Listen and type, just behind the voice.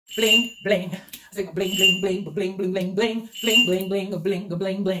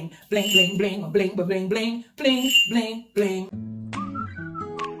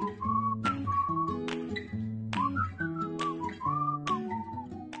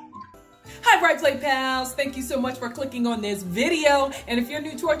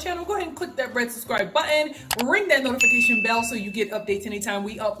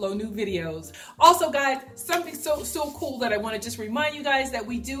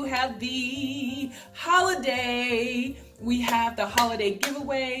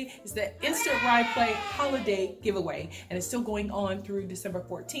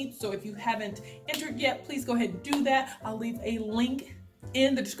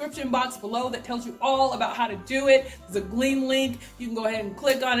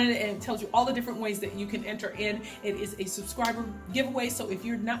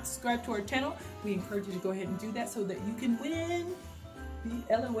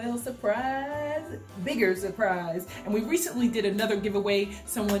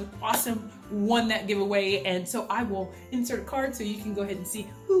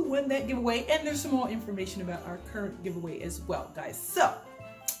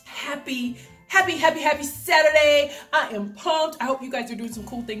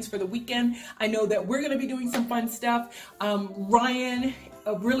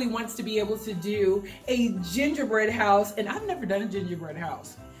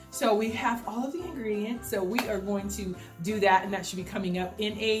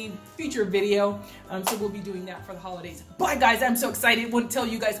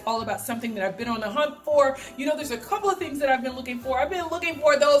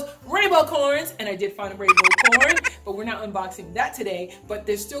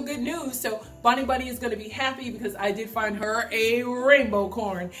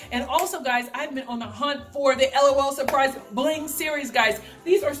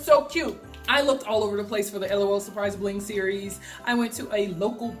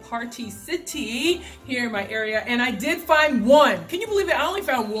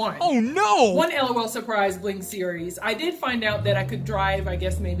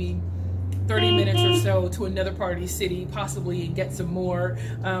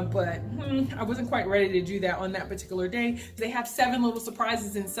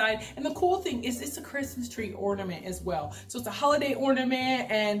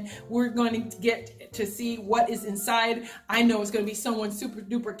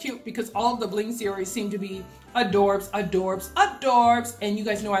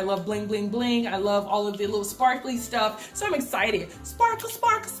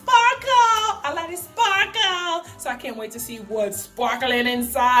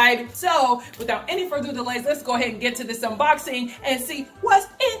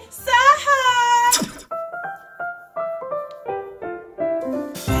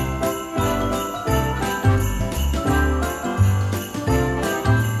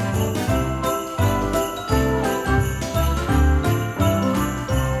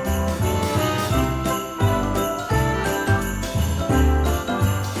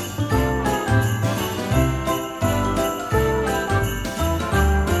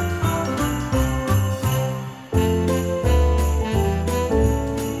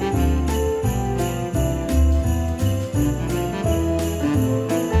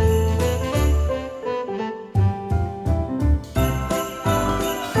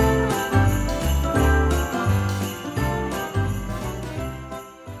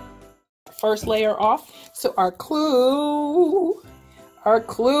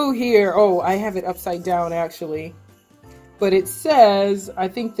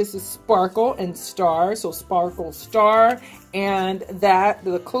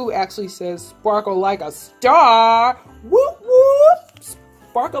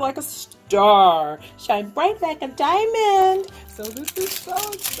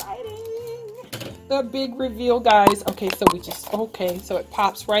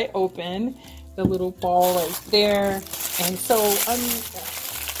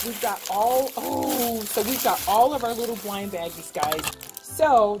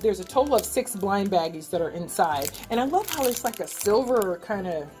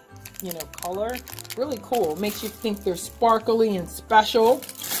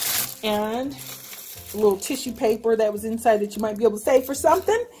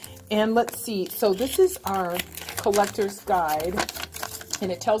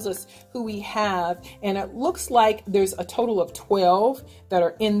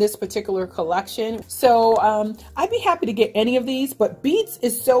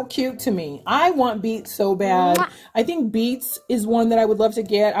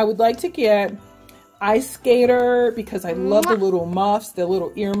ice skater because I love the little muffs, the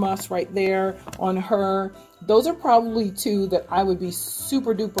little ear muffs right there on her. Those are probably two that I would be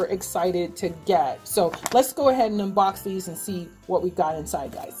super duper excited to get. So let's go ahead and unbox these and see what we've got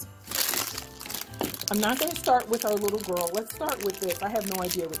inside, guys. I'm not going to start with our little girl. Let's start with this. I have no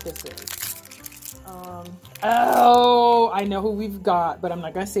idea what this is. Oh, I know who we've got, but I'm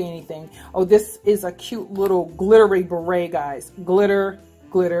not going to say anything. Oh, this is a cute little glittery beret, guys. Glitter,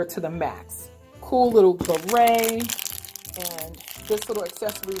 glitter to the max. Cool little beret. And this little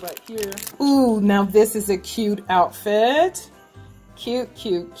accessory right here. Ooh, now this is a cute outfit. Cute,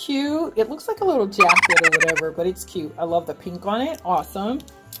 cute, cute. It looks like a little jacket or whatever, but it's cute. I love the pink on it. Awesome.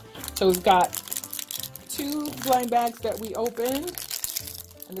 So we've got 2 blind bags that we opened.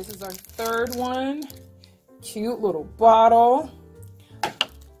 And this is our 3rd one. Cute little bottle.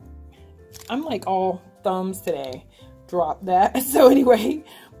 I'm like all thumbs today. Drop that. So anyway,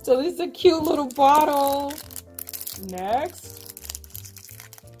 so this is a cute little bottle. Next.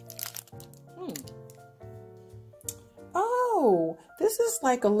 Oh, this is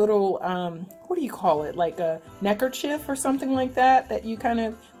like a little, what do you call it? Like a neckerchief or something like that, that you kind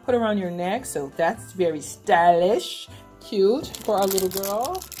of put around your neck. So that's very stylish, cute for our little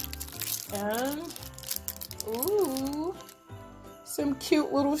girl. And, ooh, some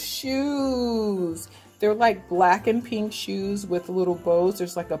cute little shoes. They're like black and pink shoes with little bows.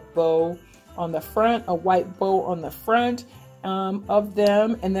 There's like a bow on the front, a white bow on the front of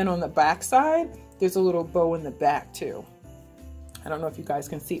them, and then on the back side there's a little bow in the back too. I don't know if you guys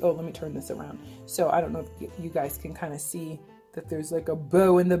can see. Oh, let me turn this around. So I don't know if you guys can kind of see that there's like a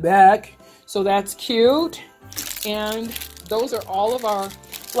bow in the back. So that's cute. And those are all of our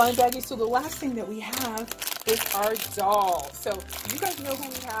blind baggies. So the last thing that we have is our doll. So you guys know who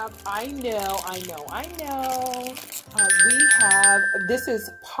we have. I know. We have, this is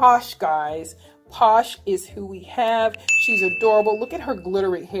Posh, guys. Posh is who we have. She's adorable. Look at her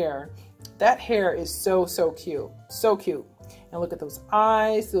glittery hair. That hair is so, so cute. So cute. And look at those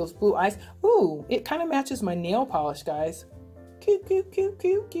eyes, those blue eyes. Ooh, it kind of matches my nail polish, guys. Cute, cute, cute,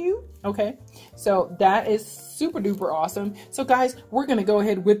 cute, cute. Okay, so that is super duper awesome. So guys, we're gonna go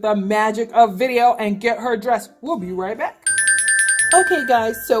ahead with the magic of video and get her dressed. We'll be right back. Okay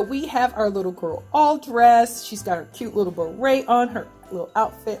guys, so we have our little girl all dressed. She's got her cute little beret on, her little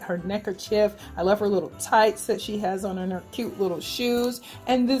outfit, her neckerchief. I love her little tights that she has on and her cute little shoes.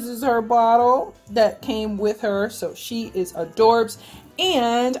 And this is her bottle that came with her. So she is adorbs.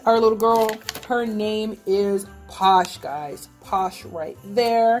 And our little girl, her name is Posh, guys. Posh right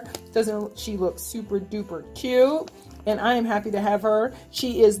there. Doesn't she look super duper cute? And I am happy to have her.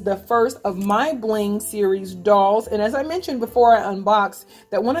 She is the first of my Bling series dolls. And as I mentioned before I unboxed,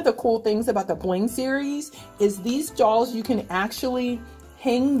 that one of the cool things about the Bling series is these dolls, you can actually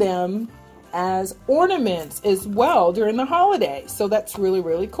hang them as ornaments as well during the holidays. So that's really,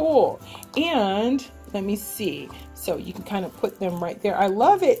 really cool. And let me see. So you can kind of put them right there. I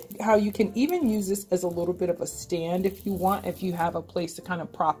love it how you can even use this as a little bit of a stand if you want, if you have a place to kind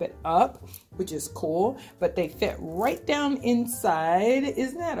of prop it up, which is cool. But they fit right down inside.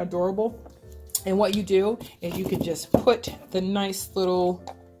 Isn't that adorable? And what you do is you can just put the nice little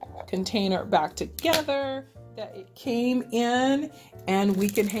container back together that it came in, and we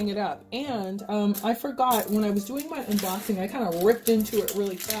can hang it up. And I forgot, when I was doing my unboxing, I kind of ripped into it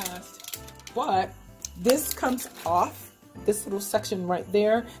really fast, but this comes off, this little section right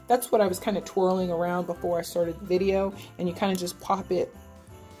there. That's what I was kind of twirling around before I started the video, and you kind of just pop it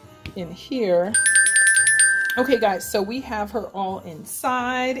in here. Okay guys, so we have her all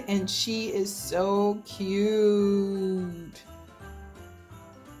inside, and she is so cute.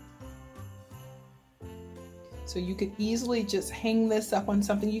 So you could easily just hang this up on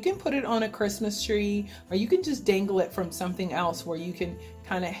something. You can put it on a Christmas tree, or you can just dangle it from something else where you can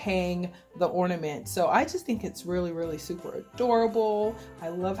kind of hang the ornament. So I just think it's really, really super adorable. I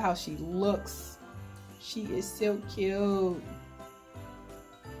love how she looks. She is so cute.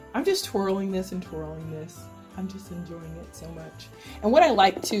 I'm just twirling this and twirling this. I'm just enjoying it so much. And what I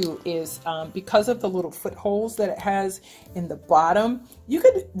like too is because of the little footholes that it has in the bottom, you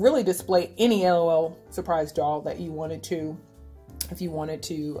could really display any LOL Surprise doll that you wanted to, if you wanted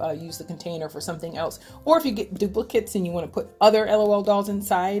to use the container for something else. Or if you get duplicates and you want to put other LOL dolls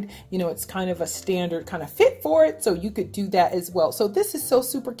inside, you know, it's kind of a standard kind of fit for it. So you could do that as well. So this is so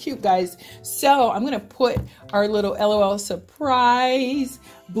super cute, guys. So I'm going to put our little LOL Suprise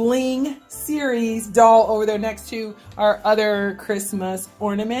Bling Series doll over there next to our other Christmas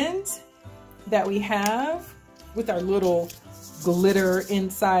ornament that we have with our little glitter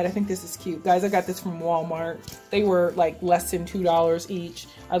inside. I think this is cute. Guys, I got this from Walmart. They were like less than $2 each.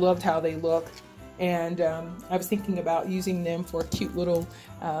 I loved how they look. and I was thinking about using them for a cute little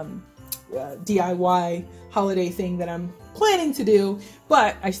DIY holiday thing that I'm planning to do,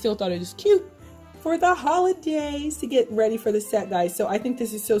 but I still thought it was cute for the holidays to get ready for the set, guys. So I think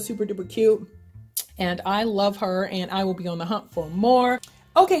this is so super duper cute, and I love her, and I will be on the hunt for more.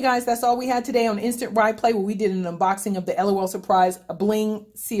 Okay guys, that's all we had today on Instant Ride Play, where we did an unboxing of the LOL Suprise Bling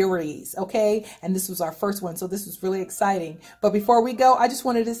Series, okay? And this was our first one, so this was really exciting. But before we go, I just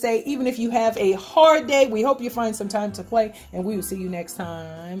wanted to say, even if you have a hard day, we hope you find some time to play, and we will see you next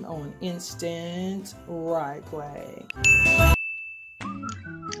time on Instant Ride Play.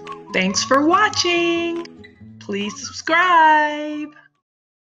 Thanks for watching. Please subscribe.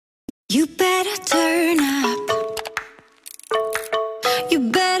 You better turn up. You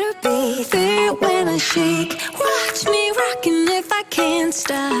better be there when I shake. Watch me rocking if I can't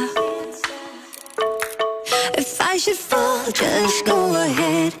stop. If I should fall, just go ahead.